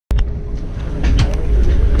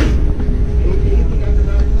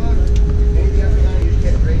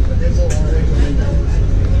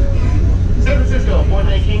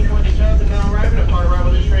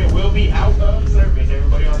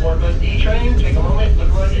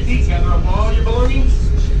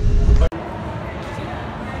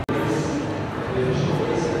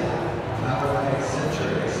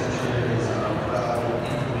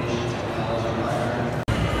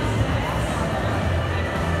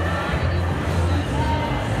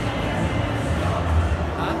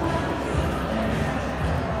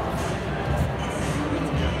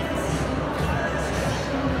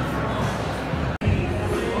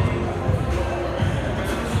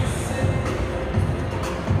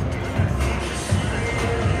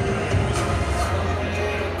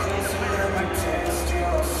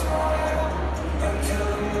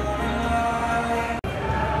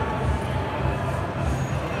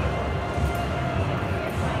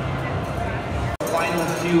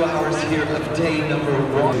few hours here of day number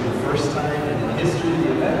 1. The first time in the history of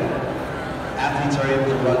the event, athletes are able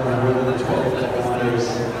to run more than the 12 kilometers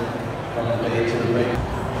from the bay to the race.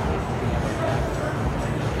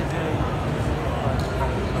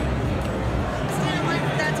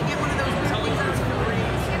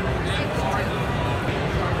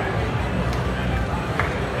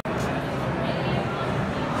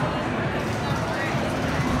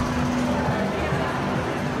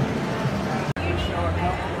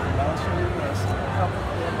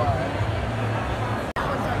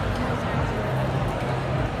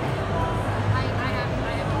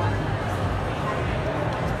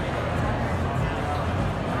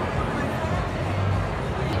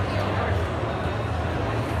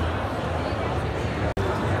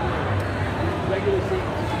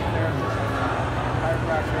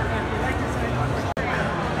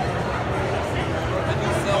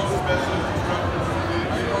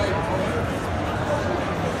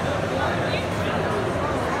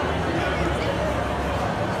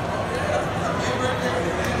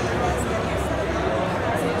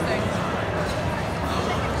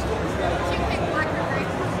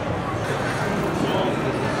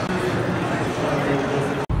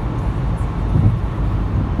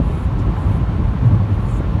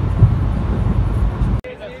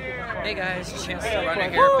 Hey guys, Chance the Runner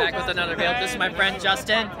here, back with another video. This is my friend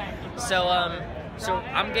Justin. So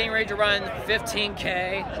I'm getting ready to run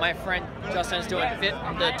 15K. My friend Justin is doing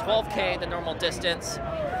the 12K, the normal distance.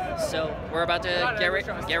 So we're about to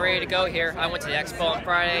get ready to go here. I went to the expo on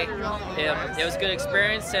Friday. It was a good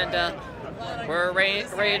experience, and we're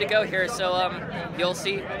ready to go here. So you'll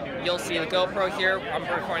see the GoPro here. I'm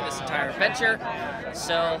recording this entire adventure.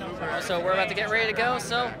 So we're about to get ready to go.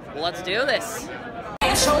 So let's do this.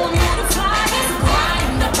 Show 'em how to fly,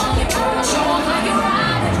 grind up on your girl, show 'em how you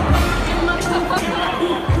ride.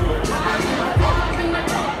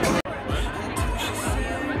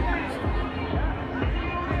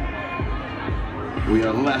 We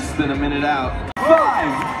are less than a minute out.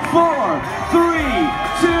 5, 4, 3,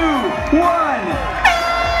 2, 1.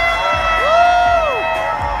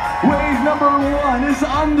 Wave number 1 is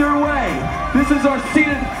underway. This is our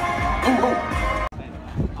seated.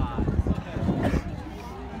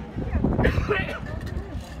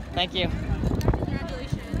 Thank you.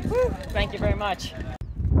 Congratulations. Thank you very much.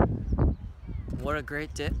 What a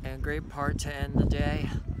great part to end the day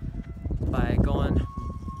by going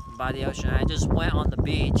by the ocean. I just went on the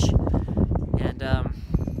beach, and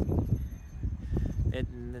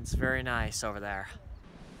it's very nice over there.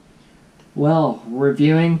 Well,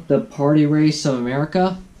 reviewing the Party Race of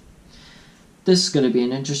America, this is going to be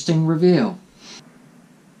an interesting review.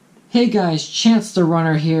 Hey guys, Chance the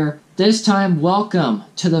Runner here. This time, welcome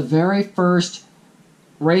to the very first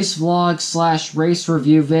race vlog / race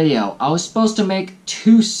review video. I was supposed to make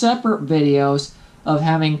 2 separate videos of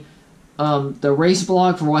having the race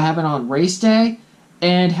vlog for what happened on race day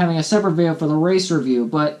and having a separate video for the race review,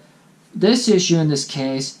 but this issue in this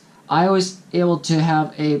case, I was able to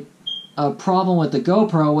have a problem with the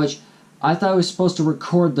GoPro, which I thought I was supposed to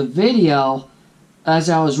record the video as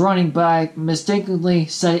I was running, but I mistakenly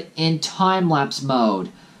set it in time-lapse mode.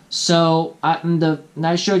 So I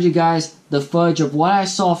showed you guys the footage of what I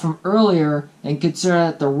saw from earlier and consider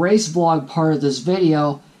that the race vlog part of this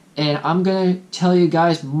video, and I'm going to tell you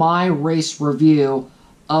guys my race review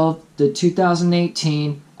of the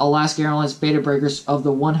 2018 Alaska Airlines Beta Breakers of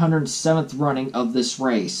the 107th running of this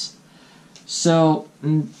race. So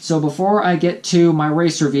before I get to my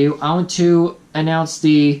race review, I want to announce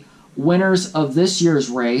the winners of this year's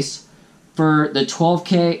race for the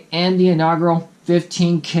 12K and the inaugural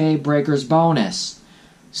 15K Breakers bonus.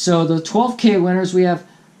 So the 12K winners, we have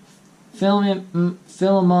Philemon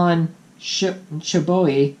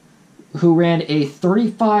Chiboi, who ran a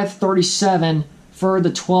 35:37 for the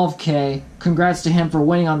 12K. Congrats to him for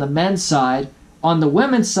winning on the men's side. On the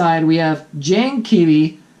women's side, we have Jane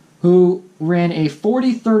Kiwi, who ran a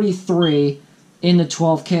 40:33 in the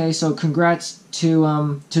 12K. So congrats to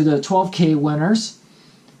the 12K winners.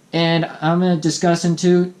 And I'm going to discuss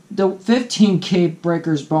into the 15K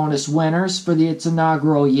Breakers bonus winners for its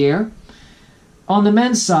inaugural year. On the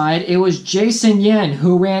men's side, it was Jason Yen,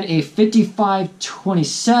 who ran a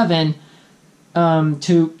 55:27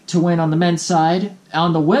 to win on the men's side.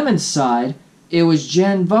 On the women's side, it was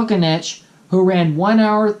Jen Vukanich, who ran 1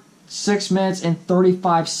 hour, 6 minutes, and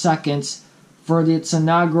 35 seconds for its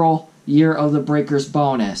inaugural year of the Breakers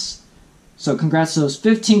bonus. So congrats to those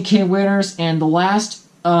 15K winners. And the last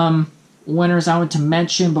winners I want to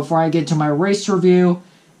mention before I get to my race review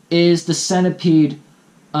is the Centipede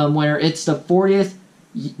winner. It's the 40th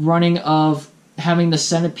running of having the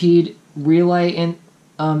Centipede relay in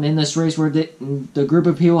in this race where the group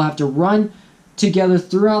of people have to run together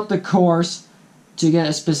throughout the course to get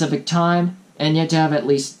a specific time, and you have to have at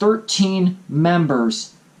least 13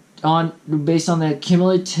 members based on the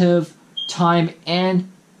cumulative time and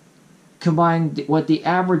combine what the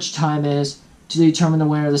average time is to determine the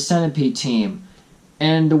winner of the Centipede team.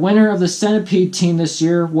 And the winner of the Centipede team this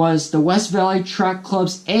year was the West Valley Track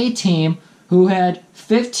Club's A team, who had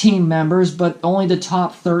 15 members, but only the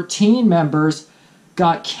top 13 members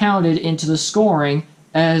got counted into the scoring,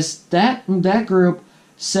 as that group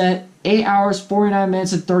set 8 hours, 49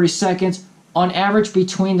 minutes, and 30 seconds on average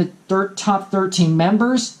between the top 13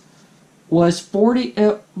 members was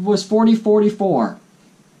 40-44.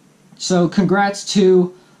 So congrats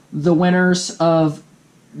to the winners of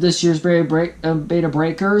this year's Beta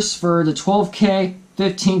Breakers for the 12K,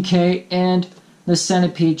 15K, and the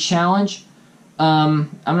Centipede Challenge. I'm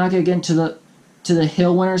not gonna get into the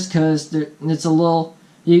hill winners because it's a little.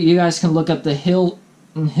 You guys can look up the hill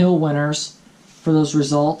winners for those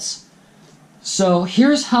results. So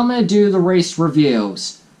here's how I'm gonna do the race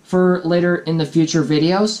reviews for later in the future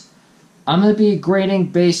videos. I'm gonna be grading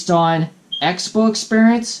based on expo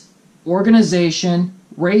experience, organization,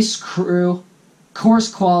 race crew,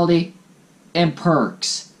 course quality, and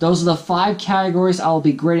perks. Those are the 5 categories I'll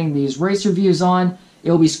be grading these race reviews on.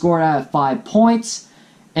 It will be scored out of 5 points,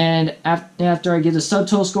 and after I give the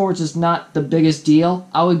subtotal score, which is not the biggest deal,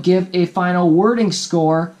 I would give a final wording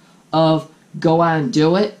score of go out and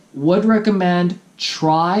do it, would recommend,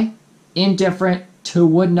 try, indifferent to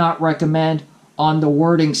would not recommend on the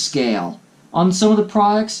wording scale. On some of the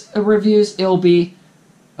products reviews, it'll be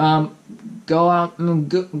go out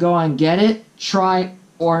and get it, try,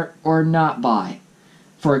 or not buy,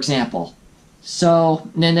 for example. So,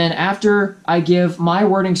 and then after I give my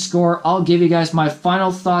wording score, I'll give you guys my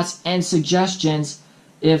final thoughts and suggestions.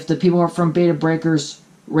 If the people are from Beta Breakers,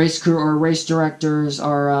 race crew, or race directors,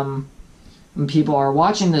 or people are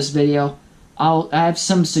watching this video, I have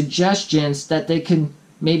some suggestions that they can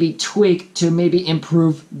maybe tweak to maybe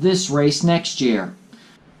improve this race next year.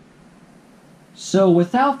 So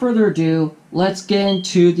without further ado, let's get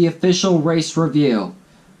into the official race review.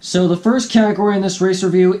 So the first category in this race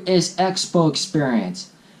review is Expo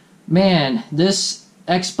Experience. Man, this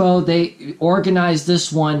Expo, they organized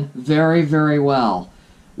this one very, very well.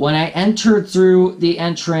 When I entered through the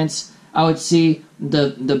entrance, I would see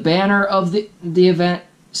the banner of the event,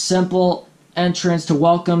 simple entrance to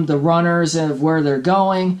welcome the runners and of where they're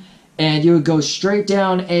going, and you would go straight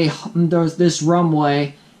down this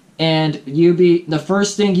runway, and the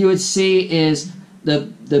first thing you would see is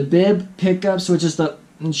the bib pickups, which is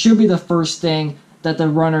should be the first thing that the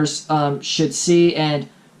runners should see, and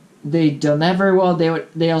they done that very well.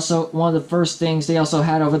 They also, one of the first things they also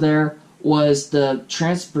had over there was the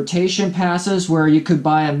transportation passes, where you could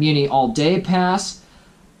buy a Muni all-day pass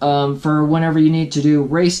for whenever you need to do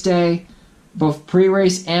race day, both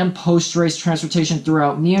pre-race and post-race transportation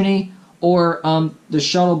throughout Muni, or the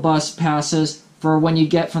shuttle bus passes for when you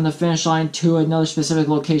get from the finish line to another specific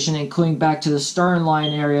location, including back to the starting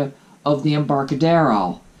line area of the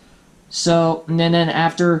Embarcadero. So, and then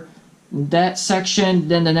after that section,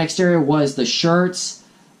 then the next area was the shirts.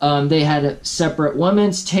 They had a separate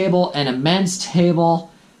women's table and a men's table,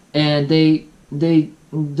 and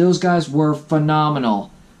those guys were phenomenal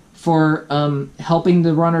for helping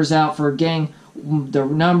the runners out, for getting the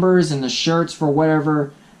numbers and the shirts for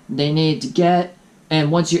whatever they need to get. And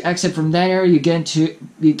once you exit from that area, you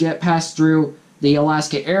get passed through the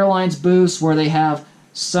Alaska Airlines booths, where they have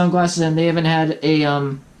sunglasses, and they even had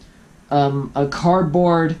a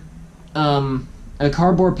cardboard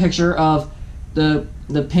picture of the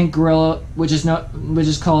pink gorilla, which is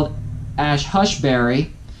called Ash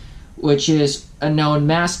Hushberry, which is a known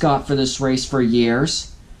mascot for this race for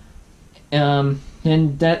years. And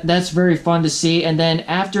that's very fun to see. And then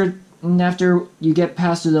after you get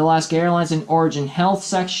past through the Alaska Airlines and Origin Health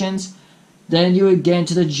sections, then you would get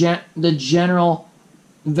into the general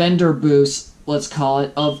vendor booths, let's call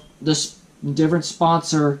it, of the different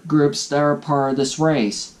sponsor groups that are part of this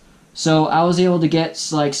race. So I was able to get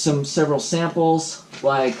several samples,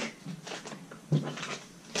 like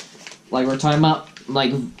we're talking about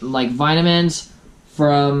like vitamins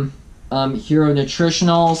from Hero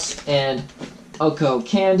Nutritionals and Oko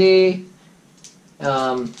Candy.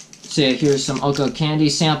 So here's some Oko Candy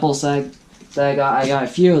samples that I got. I got a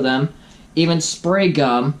few of them. Even spray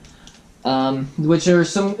gum,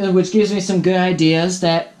 which gives me some good ideas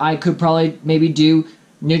that I could probably maybe do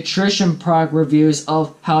nutrition product reviews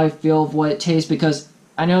of how I feel of what it tastes, because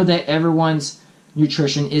I know that everyone's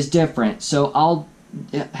nutrition is different. So I'll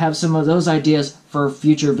have some of those ideas for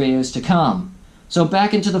future videos to come. So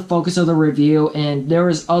back into the focus of the review, and there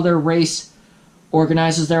was other race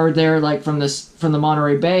organizers that were there, like from the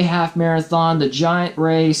Monterey Bay Half Marathon, the Giant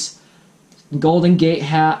Race, Golden Gate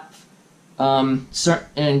Half,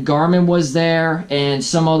 and Garmin was there, and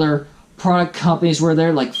some other product companies were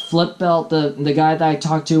there, like Flip Belt. The guy that I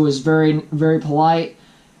talked to was very, very polite.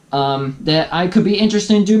 That I could be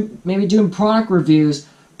interested in maybe doing product reviews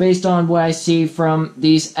based on what I see from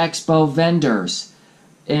these expo vendors.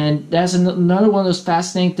 And that's another one of those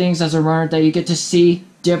fascinating things as a runner, that you get to see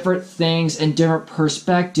different things and different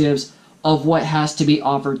perspectives of what has to be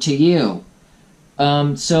offered to you.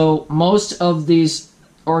 So most of these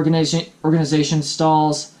organization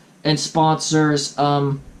stalls and sponsors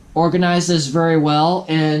organize this very well,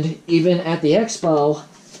 and even at the expo,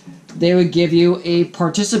 they would give you a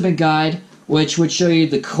participant guide, which would show you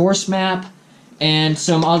the course map and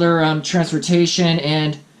some other transportation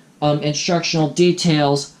and instructional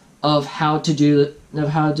details of how to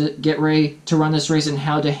get ready to run this race and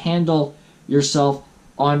how to handle yourself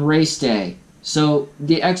on race day. So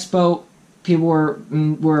the expo people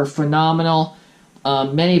were phenomenal.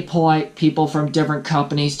 Many polite people from different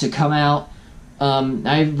companies to come out.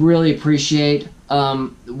 I really appreciate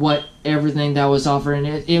what everything that was offered, and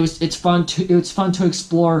it's fun to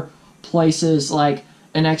explore places like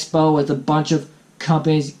an expo with a bunch of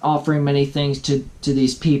companies offering many things to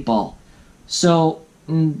these people. So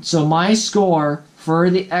my score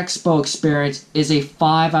for the expo experience is a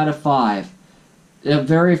 5 out of 5. A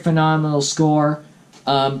very phenomenal score.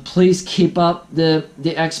 Please keep up the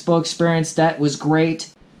expo experience. That was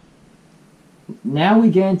great. Now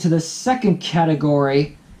we get into the second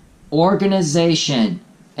category, organization.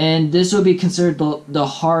 And this would be considered the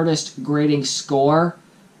hardest grading score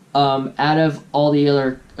out of all the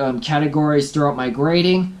other categories throughout my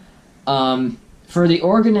grading. For the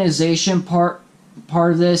organization part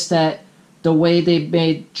of this, that the way they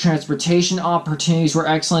made transportation opportunities were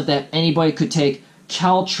excellent, that anybody could take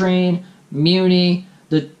Caltrain, Muni.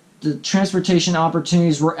 The transportation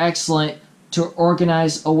opportunities were excellent to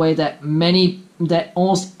organize a way that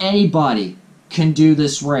almost anybody can do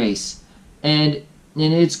this race, and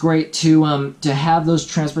it's great to have those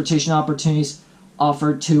transportation opportunities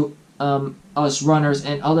offered to us runners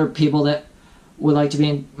and other people that would like to be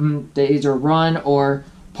in they either run or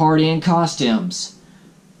party in costumes.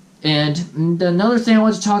 And another thing I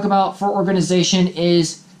want to talk about for organization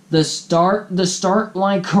is the start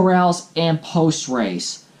line corrals and post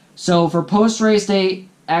race. So for post race, they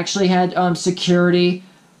actually had security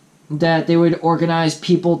that they would organize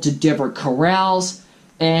people to different corrals,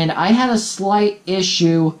 and I had a slight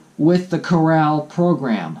issue with the corral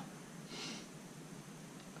program.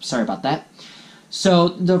 Sorry about that. So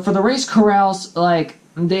for the race corrals, like,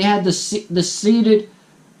 they had the seated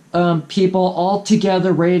people all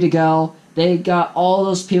together ready to go. They got all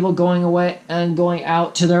those people going away and going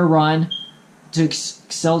out to their run to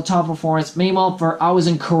excel the top performance. Meanwhile, I was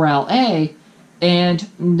in Corral A, and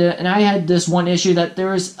I had this one issue that there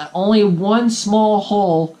was only one small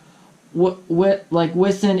hole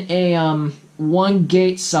within a one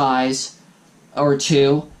gate size or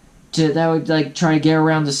two that would like try to get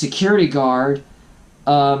around the security guard.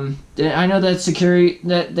 I know that security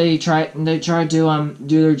that they try to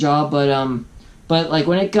do their job, but like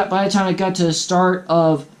by the time it got to the start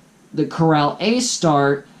of the Corral A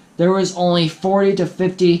start, there was only 40 to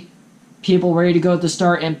 50 people ready to go at the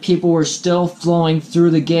start, and people were still flowing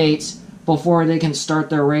through the gates before they can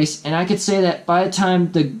start their race. And I could say that by the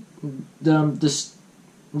time the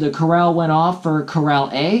corral went off for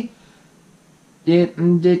Corral A,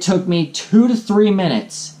 it took me 2 to 3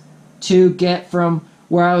 minutes to get from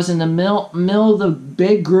where I was in the middle of the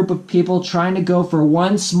big group of people trying to go for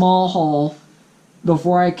one small hole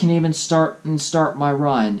before I can even start my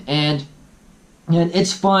run. And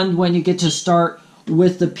it's fun when you get to start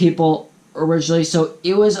with the people originally. So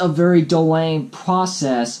it was a very delaying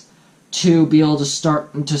process to be able to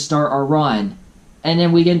start our run. And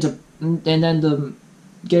then we get to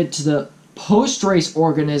the post-race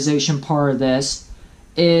organization part of this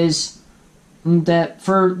is that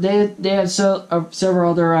they had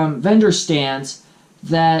several other vendor stands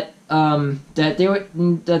that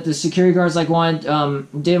the security guards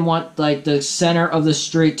didn't want like the center of the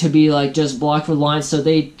street to be like just blocked with lines, so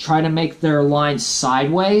they try to make their lines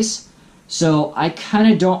sideways. So I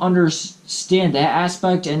kind of don't understand that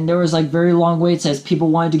aspect, and there was like very long waits as people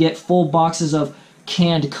wanted to get full boxes of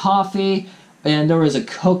canned coffee, and there was a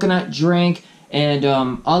coconut drink and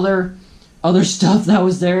other stuff that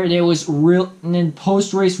was there, and it was real. And then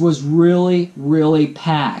post race was really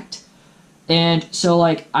packed, and so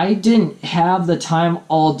like I didn't have the time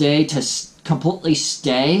all day to completely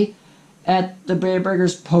stay at the Bay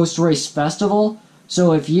Breakers post-race festival.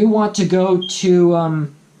 So if you want to go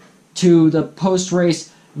to the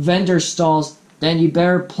post-race vendor stalls, then you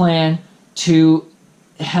better plan to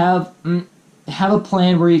have a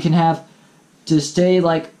plan where you can have to stay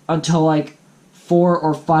like until like 4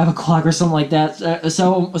 or 5 o'clock or something like that.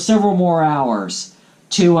 So several more hours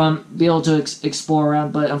to be able to explore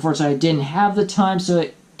around. But unfortunately, I didn't have the time, so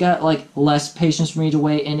it got like less patience for me to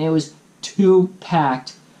wait, and it was too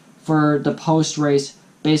packed for the post-race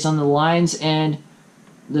based on the lines and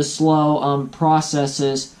the slow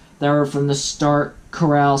processes that were from the start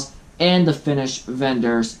corrals and the finish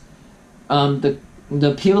vendors.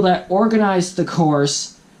 The people that organized the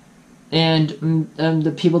course and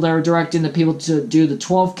the people that were directing the people to do the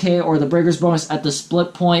 12K or the Breakers bonus at the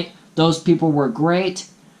split point, those people were great.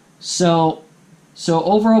 So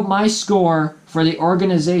overall, my score for the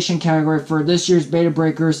organization category for this year's Beta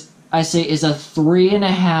Breakers, I say, is a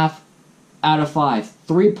 3.5 out of 5.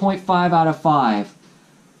 3.5 out of 5.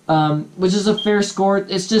 Which is a fair score.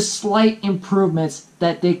 It's just slight improvements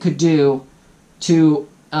that they could do to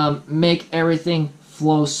make everything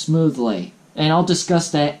flow smoothly. And I'll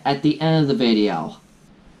discuss that at the end of the video.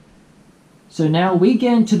 So now we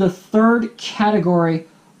get into the third category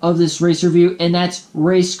of this race review, and that's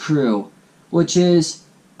race crew, which is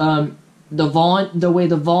the way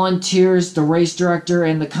the volunteers, the race director,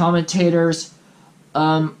 and the commentators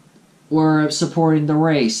were supporting the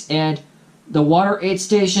race. And the water aid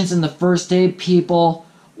stations and the first aid people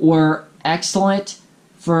were excellent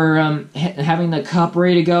for having the cup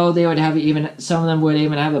ready to go. They would have some of them would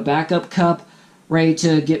even have a backup cup ready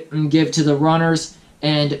to give to the runners,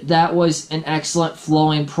 and that was an excellent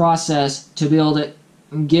flowing process to be able to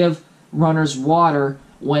give runners water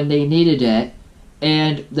when they needed it.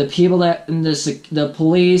 And the people that the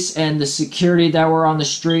police and the security that were on the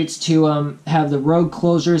streets to have the road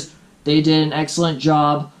closures, they did an excellent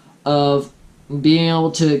job of being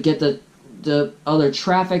able to get the other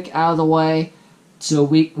traffic out of the way, so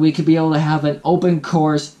we could be able to have an open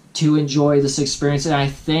course to enjoy this experience. And I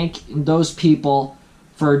thank those people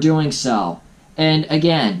for doing so. And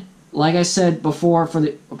again, like I said before, for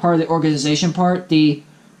the part of the organization part, the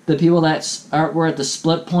people that were at the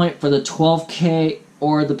split point for the 12K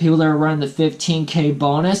or the people that are running the 15K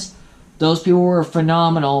bonus, those people were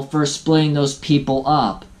phenomenal for splitting those people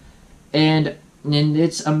up. And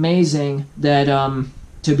it's amazing that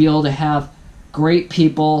to be able to have great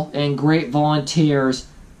people and great volunteers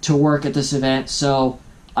to work at this event. So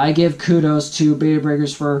I give kudos to Beta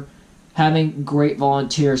Breakers for having great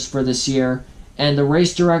volunteers for this year. And the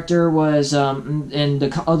race director was, and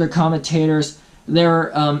the other commentators,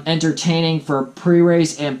 they're entertaining for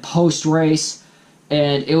pre-race and post-race,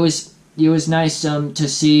 and it was nice to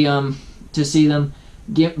see them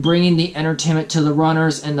bringing the entertainment to the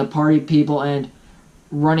runners and the party people and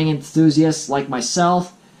running enthusiasts like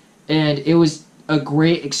myself. And it was a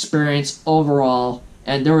great experience overall.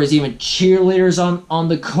 And there was even cheerleaders on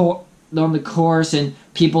the course, and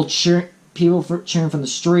people cheering from the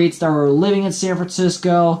streets that were living in San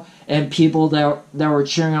Francisco, and people that were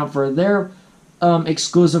cheering out for their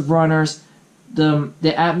exclusive runners.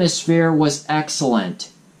 The atmosphere was excellent.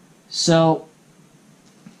 So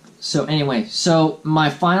anyway, my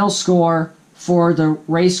final score for the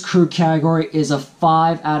race crew category is a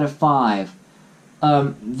 5 out of 5.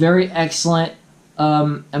 Very excellent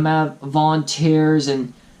amount of volunteers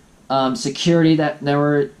and security that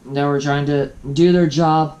were trying to do their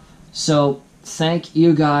job. So thank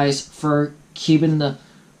you guys for keeping the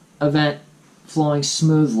event flowing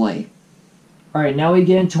smoothly. Alright, now we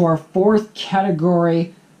get into our fourth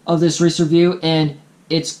category of this race review, and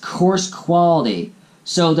it's course quality.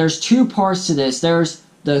 So there's two parts to this. There's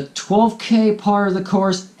the 12K part of the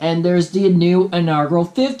course, and there's the new inaugural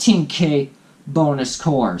 15K bonus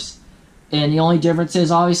course. And the only difference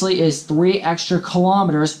is 3 extra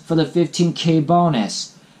kilometers for the 15K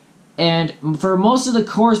bonus. And for most of the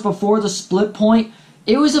course before the split point,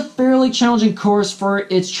 it was a fairly challenging course for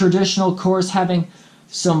its traditional course, having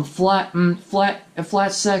some flat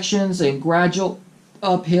sections and gradual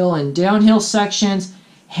uphill and downhill sections.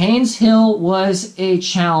 Haynes Hill was a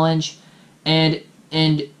challenge, and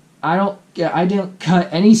I didn't cut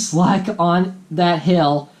any slack on that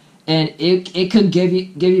hill, and it could give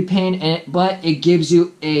you pain, but it gives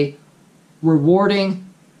you a rewarding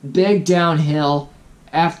big downhill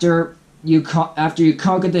after you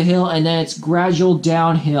conquer the hill, and then it's gradual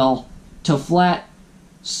downhill to flat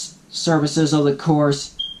surfaces of the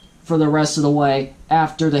course for the rest of the way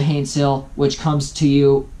after the Haynes Hill, which comes to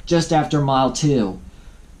you just after mile 2.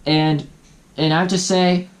 And I have to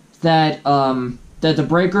say that the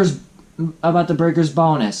Breakers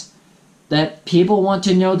bonus, that people want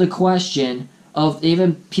to know the question of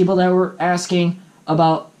even people that were asking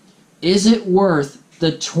about, is it worth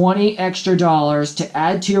the $20 extra to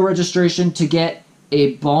add to your registration to get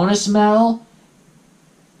a bonus medal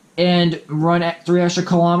and run at 3 extra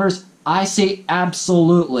kilometers? I say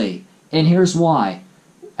absolutely, and here's why.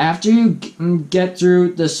 After you get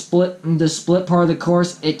through the split part of the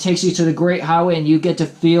course, it takes you to the Great Highway, and you get to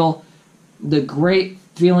feel the great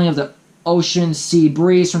feeling of the ocean sea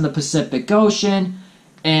breeze from the Pacific Ocean,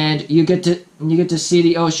 and you get to see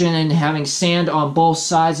the ocean and having sand on both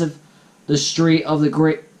sides of the street of the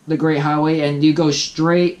Great Highway, and you go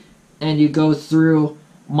straight and you go through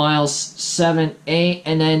miles 7, 8,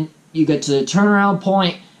 and then you get to the turnaround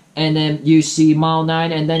point, and then you see mile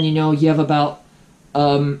 9, and then you know you have about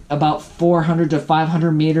 400 to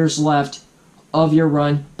 500 meters left of your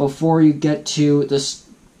run before you get to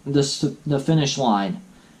the finish line.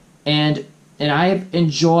 And I've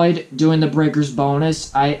enjoyed doing the Breakers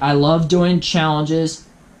bonus. I love doing challenges.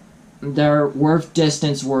 They're worth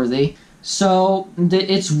distance worthy. So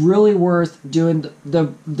it's really worth doing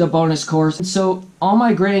the bonus course. So on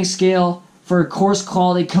my grading scale for course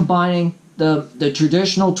quality, combining the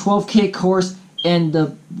traditional 12K course and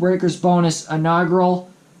the Breakers bonus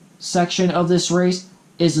inaugural section of this race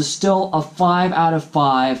is still a 5 out of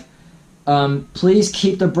 5. Please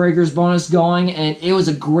keep the Breakers bonus going, and it was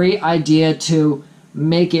a great idea to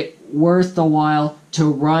make it worth the while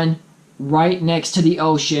to run right next to the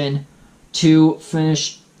ocean to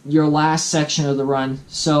finish your last section of the run.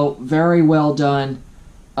 So very well done,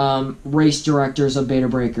 race directors of Beta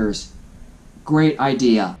Breakers. Great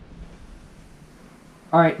idea.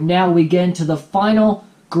 Alright, now we get into the final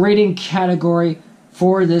grading category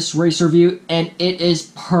for this race review, and it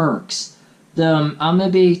is perks. I'm going to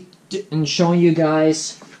be showing you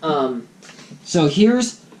guys. So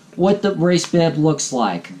here's what the race bib looks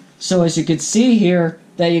like. So as you can see here,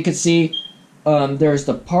 there's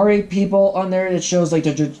the party people on there that shows like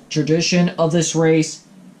the tradition of this race.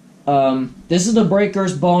 This is the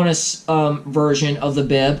Breakers bonus version of the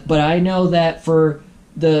bib, but I know that for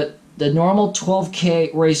the normal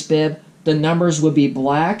 12K race bib, the numbers would be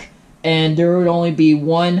black, and there would only be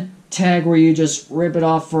one tag where you just rip it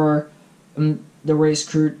off for the race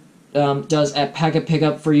crew does at packet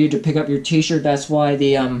pickup for you to pick up your t-shirt. That's why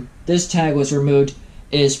the this tag was removed,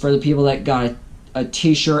 is for the people that got a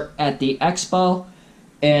t-shirt at the expo.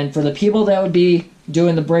 And for the people that would be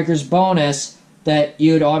doing the Breakers bonus, that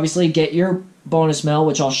you would obviously get your bonus medal,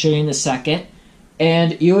 which I'll show you in a second.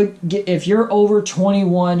 And you would get, if you're over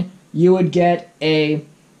 21, you would get a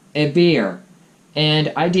beer.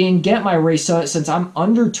 And I didn't get my race soda since I'm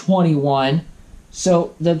under 21.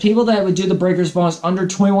 So the people that would do the Breakers bonus under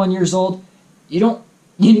 21 years old, you don't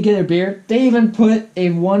need to get a beer. They even put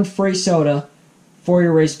one free soda for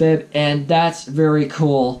your race bib, and that's very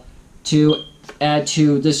cool to add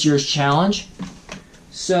to this year's challenge.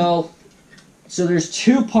 So there's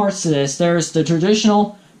two parts to this. There's the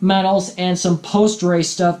traditional medals and some post-race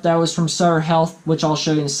stuff that was from Sutter Health, which I'll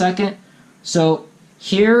show you in a second. So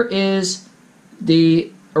here is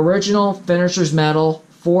the original finisher's medal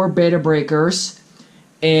for Beta Breakers,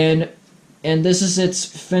 and this is its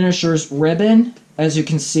finisher's ribbon, as you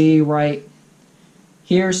can see right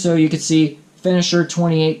here. So you can see Finisher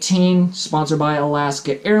 2018, sponsored by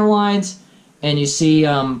Alaska Airlines, and you see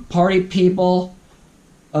party people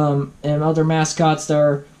and other mascots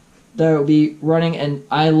that will be running, and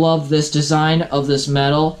I love this design of this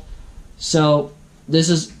medal. So this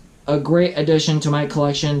is a great addition to my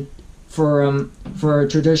collection for a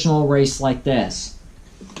traditional race like this.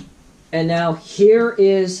 And now here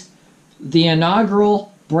is the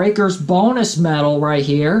inaugural Breakers bonus medal right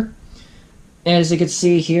here. As you can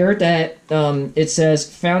see here, that it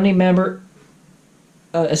says founding member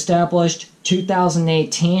established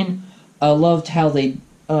 2018. I loved how they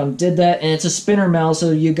did that, and it's a spinner medal.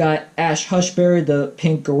 So you got Ash Hushberry, the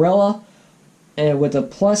pink gorilla, and with a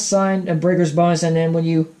plus sign and Breakers bonus. And then when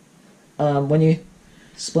you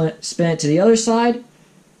spin it to the other side,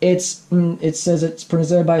 it says it's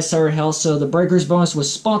presented by Sutter Health. So the Breakers bonus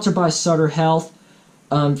was sponsored by Sutter Health.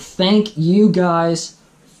 Thank you guys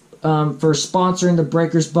for sponsoring the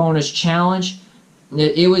Breakers bonus challenge.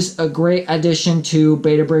 It was a great addition to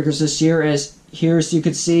Beta Breakers this year, as here, as you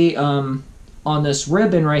can see on this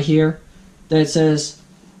ribbon right here, that says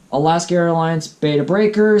Alaska Airlines Beta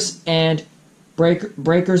Breakers and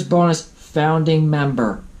Breakers bonus founding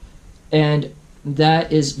member. And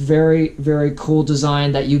that is very, very cool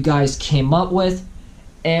design that you guys came up with.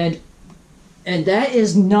 And that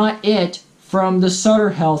is not it from the Sutter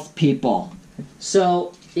Health people.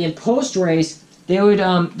 So in post-race,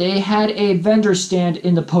 they had a vendor stand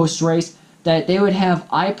in the post-race that they would have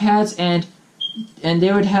iPads and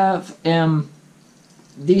they would have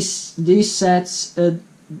these sets,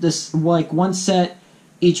 this like one set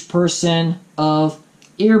each person of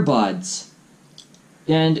earbuds,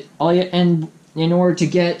 and in order to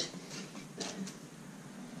get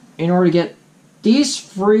these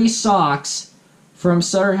free socks from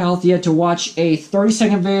Sutter Health, you have to watch a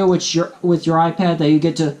 30-second video with your iPad that you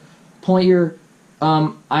get to point your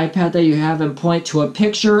iPad that you have and point to a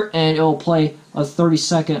picture, and it will play a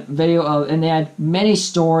 30-second video of, and they had many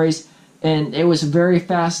stories, and it was very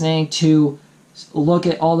fascinating to look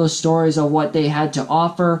at all those stories of what they had to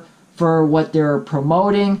offer for what they're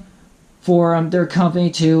promoting for their company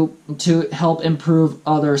to help improve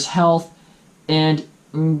others' health and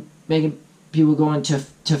making people go into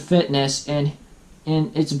fitness, and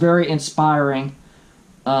it's very inspiring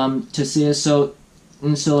to see this. So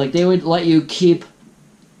like they would let you keep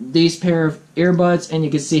these pair of earbuds, and you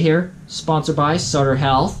can see here, sponsored by Sutter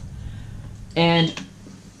Health. And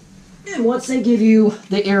once they give you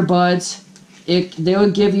the earbuds, they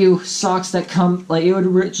would give you socks that come, like it would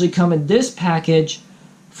originally come in this package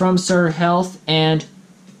from Sutter Health, and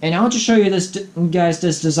I want to show you this, guys,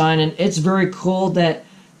 this design, and it's very cool that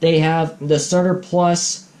they have the Sutter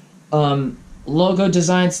Plus logo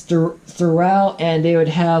designs throughout, and they would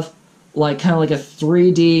have like kind of like a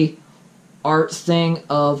 3D art thing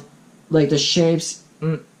of like the shapes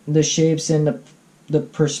and the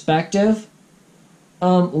perspective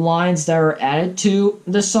lines that are added to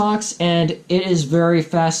the socks, and it is very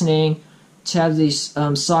fascinating to have these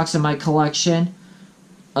socks in my collection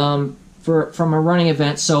from a running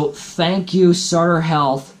event. So thank you, Sutter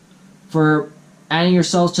Health, for adding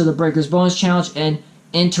yourselves to the Breakers Bonus Challenge and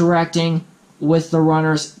interacting with the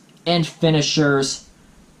runners and finishers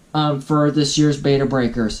for this year's Beta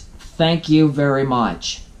Breakers. Thank you very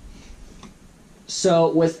much. So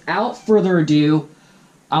without further ado,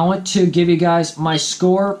 I want to give you guys my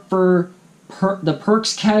score for the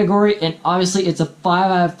perks category, and obviously it's a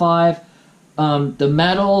 5 out of 5. The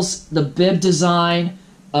medals, the bib design,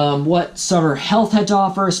 what Sutter Health had to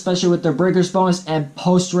offer, especially with their Breakers Bonus and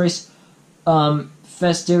post-race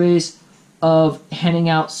festivities of handing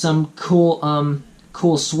out some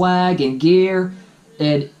cool swag and gear,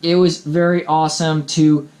 and it was very awesome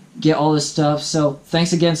to get all this stuff. So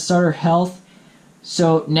thanks again, Sutter Health.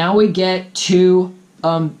 So now we get to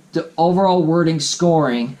the overall wording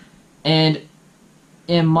scoring, and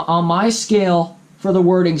on my scale, for the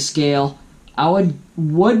wording scale, I would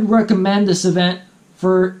recommend this event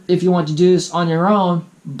for if you want to do this on your own,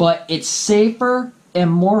 but it's safer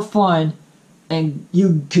and more fun, and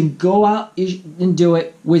you can go out and do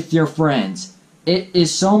it with your friends. It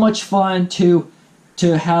is so much fun to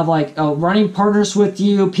have like running partners with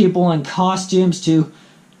you, people in costumes to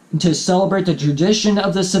celebrate the tradition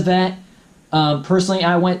of this event. Personally,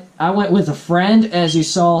 I went with a friend, as you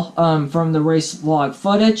saw from the race vlog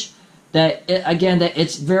footage. That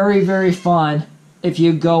it's very, very fun if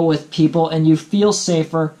you go with people, and you feel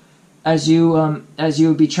safer as you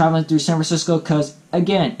would be traveling through San Francisco, because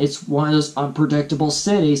again, it's one of those unpredictable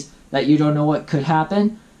cities that you don't know what could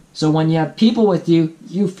happen. So when you have people with you,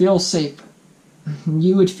 you feel safe.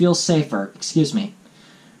 You would feel safer. Excuse me.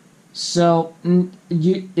 So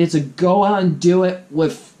it's a go out and do it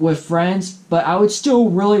with friends, but I would still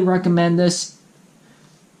really recommend this.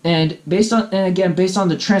 And based on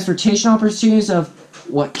the transportation opportunities of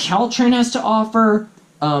what Caltrain has to offer,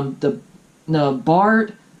 the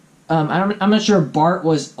BART, I'm not sure if BART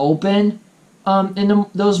was open in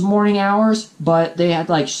those morning hours, but they had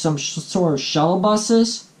like some sort of shuttle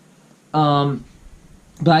buses. But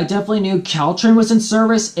I definitely knew Caltrain was in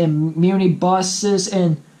service, and Muni buses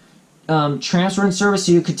and transfer in service,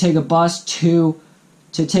 so you could take a bus to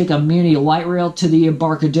take a Muni light rail to the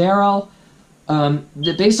Embarcadero.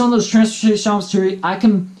 Based on those transportation opportunities, I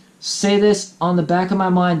can say this on the back of my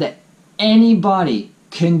mind that anybody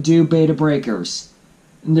can do Beta Breakers.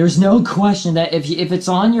 And there's no question that if it's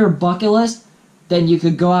on your bucket list, then you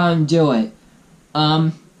could go out and do it.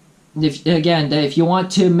 If you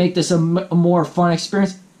want to make this a more fun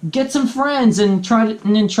experience, get some friends and try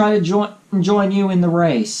to join you in the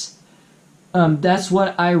race. That's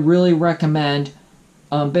what I really recommend,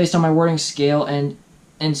 based on my wording scale,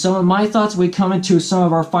 and some of my thoughts. We come into some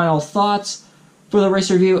of our final thoughts for the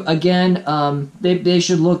race review. Again, they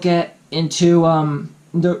should look into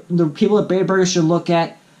the people at Beta Breakers should look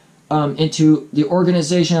at into the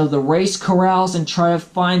organization of the race corrals and try to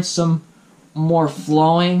find some more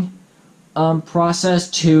flowing process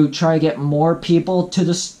to try to get more people to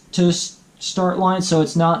the start line, so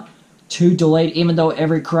it's not too delayed, even though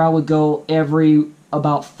every corral would go every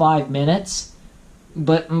about 5 minutes.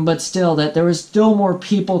 but still, that there was still more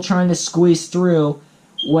people trying to squeeze through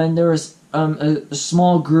when there was a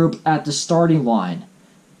small group at the starting line.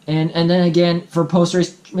 And then again, for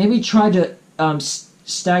post-race, maybe try to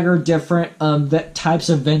stagger different types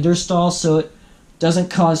of vendor stalls so it doesn't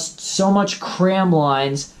cause so much cram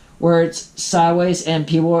lines where it's sideways and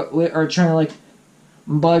people are trying to like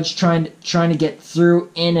budge, trying to get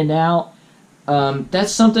through in and out.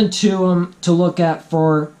 That's something to look at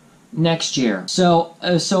for next year. So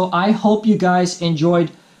I hope you guys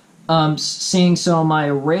enjoyed seeing some of my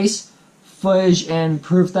race footage and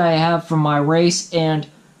proof that I have from my race, and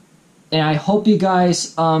I hope you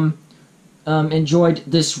guys enjoyed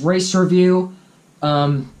this race review.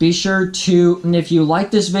 Be sure to, and if you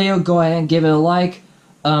like this video, go ahead and give it a like.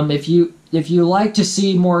 If you like to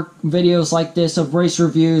see more videos like this of race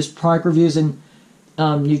reviews, product reviews, and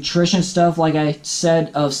nutrition stuff, like I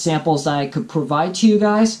said, of samples that I could provide to you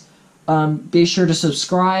guys, be sure to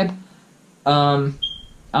subscribe.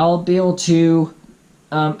 I'll be able to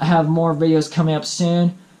have more videos coming up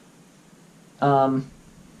soon.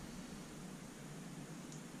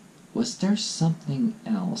 Was there something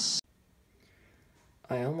else?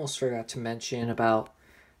 I almost forgot to mention about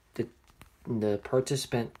the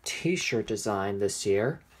participant t-shirt design this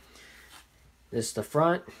year. This is the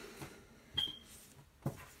front.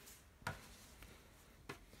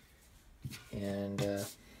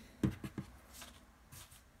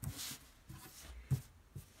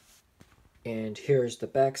 And here's the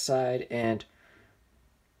back side, and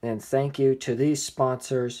thank you to these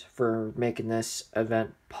sponsors for making this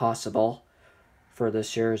event possible for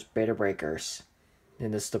this year's Beta Breakers.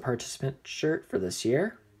 And this is the participant shirt for this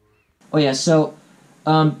year. Oh yeah, so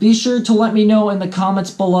be sure to let me know in the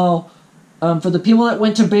comments below, for the people that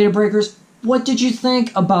went to Beta Breakers, what did you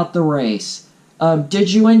think about the race?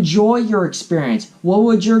 Did you enjoy your experience? What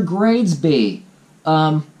would your grades be?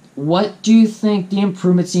 What do you think the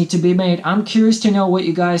improvements need to be made? I'm curious to know what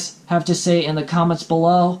you guys have to say in the comments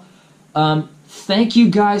below. Thank you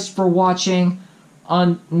guys for watching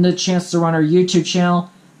on the Chance the Runner YouTube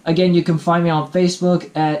channel. Again, you can find me on Facebook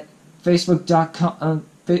at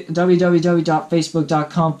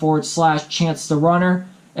www.facebook.com/Chance the Runner.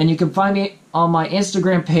 And you can find me on my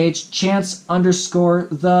Instagram page,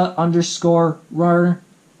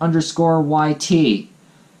 Chance_the_runner_YT.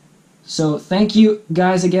 So thank you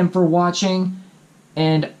guys again for watching,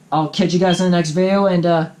 and I'll catch you guys in the next video,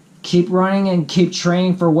 and keep running and keep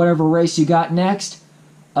training for whatever race you got next.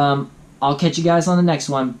 I'll catch you guys on the next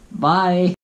one. Bye!